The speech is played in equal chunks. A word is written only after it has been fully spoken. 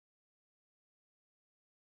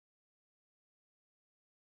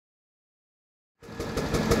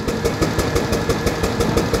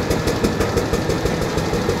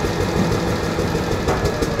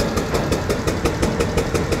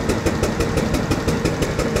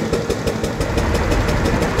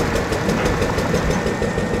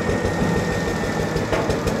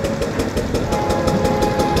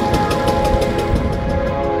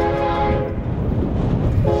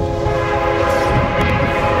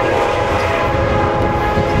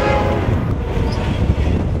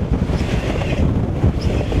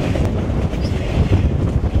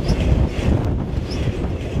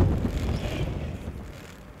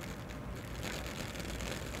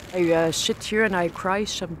sit here and I cry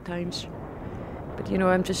sometimes. But, you know,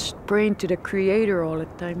 I'm just praying to the Creator all the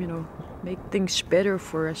time, you know. Make things better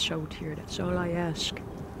for us out here. That's all I ask.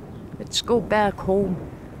 Let's go back home.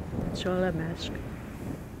 That's all I'm asking.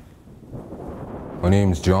 My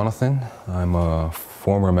name's Jonathan. I'm a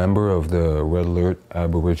former member of the Red Alert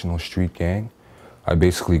Aboriginal Street Gang. I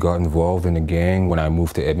basically got involved in a gang when I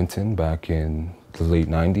moved to Edmonton back in the late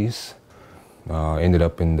 90s. Ended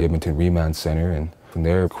up in the Edmonton Remand Center, and from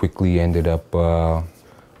there quickly ended up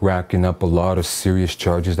racking up a lot of serious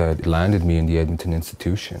charges that landed me in the Edmonton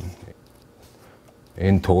institution.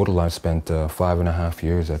 In total, I spent 5.5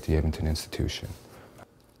 years at the Edmonton institution.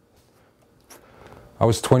 I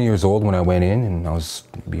was 20 years old when I went in, and I was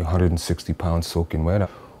maybe 160 pounds soaking wet.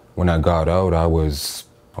 When I got out, I was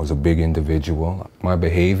a big individual. My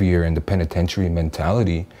behavior and the penitentiary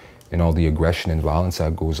mentality and all the aggression and violence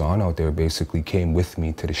that goes on out there basically came with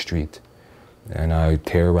me to the street. And I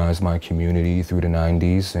terrorized my community through the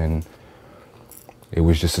 90s, and it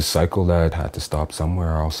was just a cycle that had to stop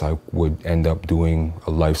somewhere, or else I would end up doing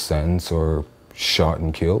a life sentence or shot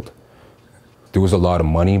and killed. There was a lot of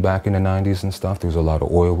money back in the 90s and stuff. There was a lot of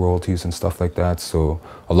oil royalties and stuff like that. So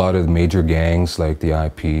a lot of the major gangs like the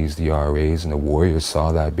IPs, the RAs, and the Warriors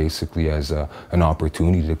saw that basically as an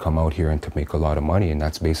opportunity to come out here and to make a lot of money. And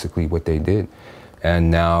that's basically what they did. And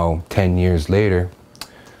now, 10 years later,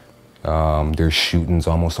 there's shootings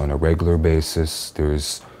almost on a regular basis.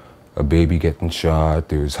 There's a baby getting shot.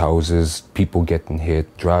 There's houses, people getting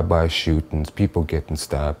hit, drive-by shootings, people getting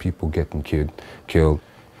stabbed, people getting killed.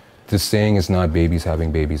 The saying is not babies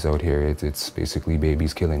having babies out here. It's basically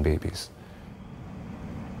babies killing babies.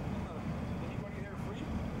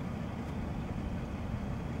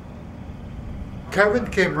 Kevin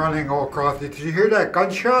came running all across. Did you hear that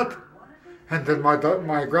gunshot? And then my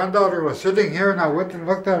granddaughter was sitting here, and I went and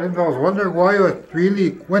looked at him. I was wondering why it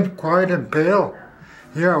really went quiet and pale.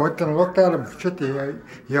 Yeah, I went and looked at him. Shit,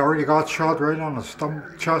 he already got shot right on the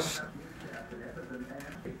stomach, chest.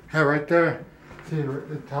 Yeah, right there. See,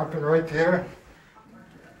 it happened right here.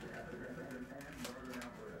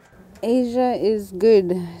 Asia is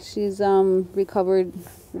good. She's recovered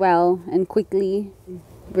well and quickly.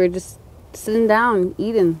 We're just sitting down,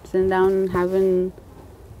 eating, sitting down, having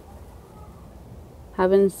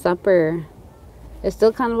supper. It's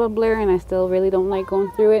still kind of a blur, and I still really don't like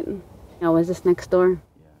going through it. I was just next door,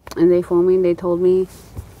 and they phoned me and they told me,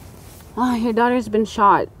 "Oh, your daughter's been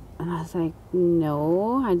shot." And I was like,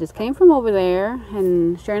 "No, I just came from over there."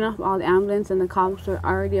 And sure enough, all the ambulance and the cops were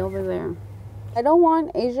already over there. I don't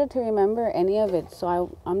want Asia to remember any of it,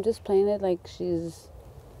 so I'm just playing it like she's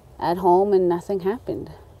at home and nothing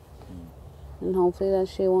happened. And hopefully that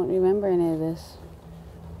she won't remember any of this.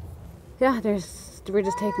 Yeah, we're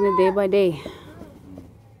just taking it day by day.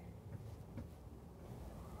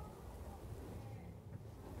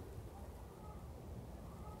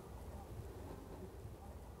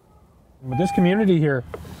 This community here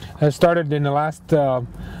has started in the last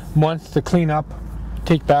month to clean up,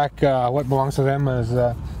 take back what belongs to them. As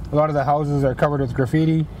a lot of the houses are covered with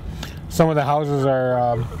graffiti. Some of the houses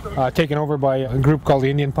are taken over by a group called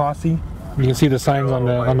the Indian Posse. You can see the signs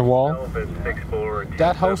on the wall.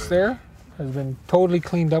 That house there has been totally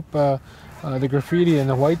cleaned up. The graffiti and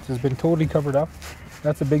the white has been totally covered up.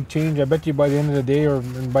 That's a big change. I bet you by the end of the day or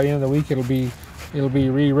by the end of the week it'll be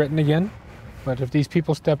rewritten again. But if these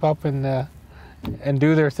people step up and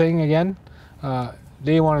do their thing again,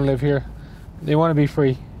 they want to live here. They want to be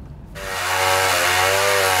free.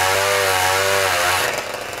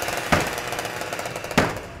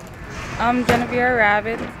 I'm Genevieve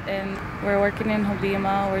Rabbit, and we're working in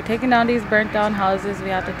Hobbema. We're taking down these burnt down houses. We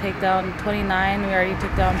have to take down 29. We already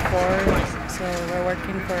took down 4, so we're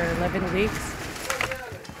working for 11 weeks.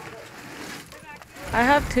 I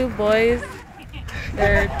have 2 boys.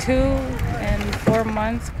 They're 2 and 4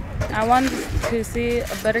 months. I want to see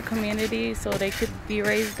a better community so they could be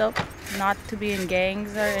raised up, not to be in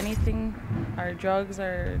gangs or anything, or drugs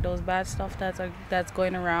or those bad stuff that's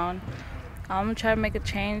going around. I'm gonna try to make a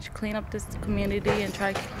change, clean up this community, and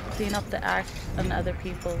try to clean up the act on other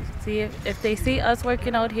people. See if they see us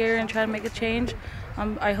working out here and try to make a change,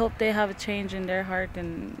 I hope they have a change in their heart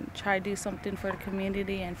and try to do something for the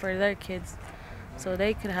community and for their kids, so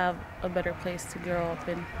they could have a better place to grow up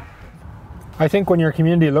in. I think when your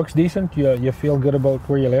community looks decent, you feel good about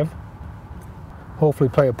where you live. Hopefully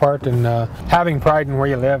play a part in having pride in where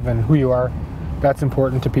you live and who you are. That's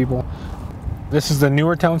important to people. This is the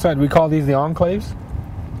newer town side. We call these the enclaves.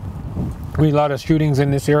 We have a lot of shootings in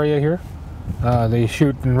this area here. They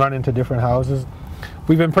shoot and run into different houses.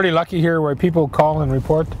 We've been pretty lucky here where people call and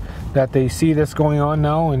report that they see this going on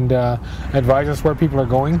now and advise us where people are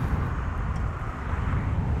going.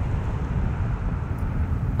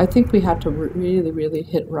 I think we had to really, really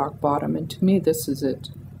hit rock bottom, and to me, this is it.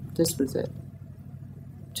 This was it.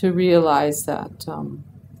 To realize that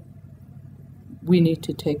we need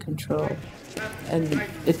to take control, and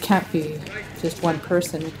it can't be just one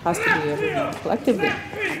person. It has to be everyone collectively.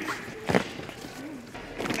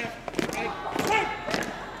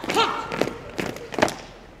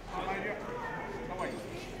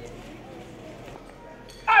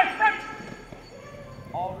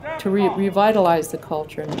 To revitalize the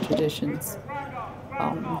culture and the traditions.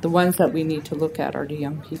 The ones that we need to look at are the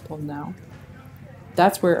young people now.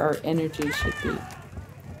 That's where our energy should be.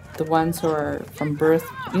 The ones who are from birth,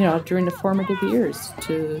 during the formative years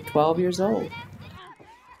to 12 years old.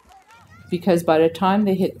 Because by the time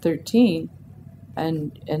they hit 13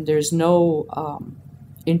 and there's no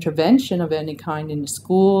intervention of any kind in the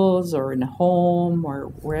schools or in a home or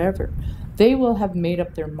wherever, they will have made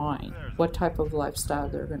up their mind what type of lifestyle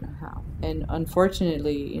they're going to have. And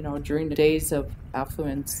unfortunately, during the days of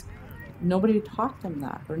affluence, nobody taught them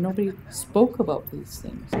that, or nobody spoke about these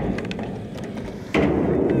things.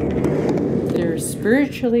 They're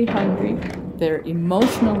spiritually hungry, they're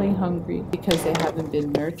emotionally hungry because they haven't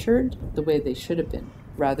been nurtured the way they should have been,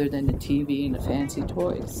 rather than the TV and the fancy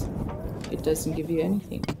toys. It doesn't give you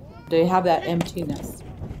anything. They have that emptiness.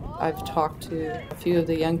 I've talked to a few of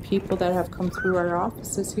the young people that have come through our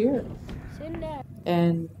offices here.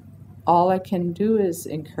 And all I can do is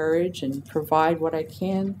encourage and provide what I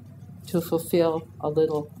can to fulfill a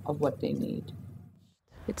little of what they need.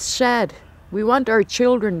 It's sad. We want our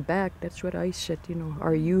children back. That's what I said,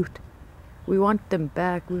 our youth. We want them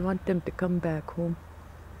back. We want them to come back home.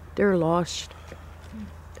 They're lost.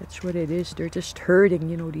 That's what it is. They're just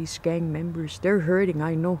hurting, these gang members. They're hurting,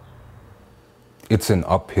 I know. It's an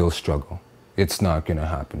uphill struggle. It's not going to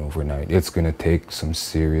happen overnight. It's going to take some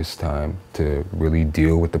serious time to really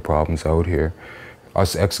deal with the problems out here.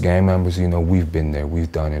 Us ex-gang members, we've been there.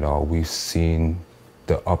 We've done it all. We've seen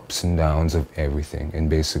the ups and downs of everything. And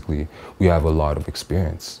basically, we have a lot of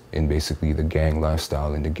experience in basically the gang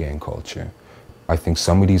lifestyle and the gang culture. I think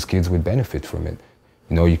some of these kids would benefit from it.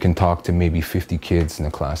 You can talk to maybe 50 kids in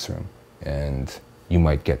a classroom, and you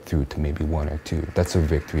might get through to maybe 1 or 2. That's a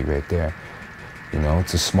victory right there.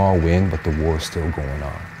 It's a small win, but the war's still going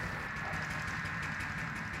on.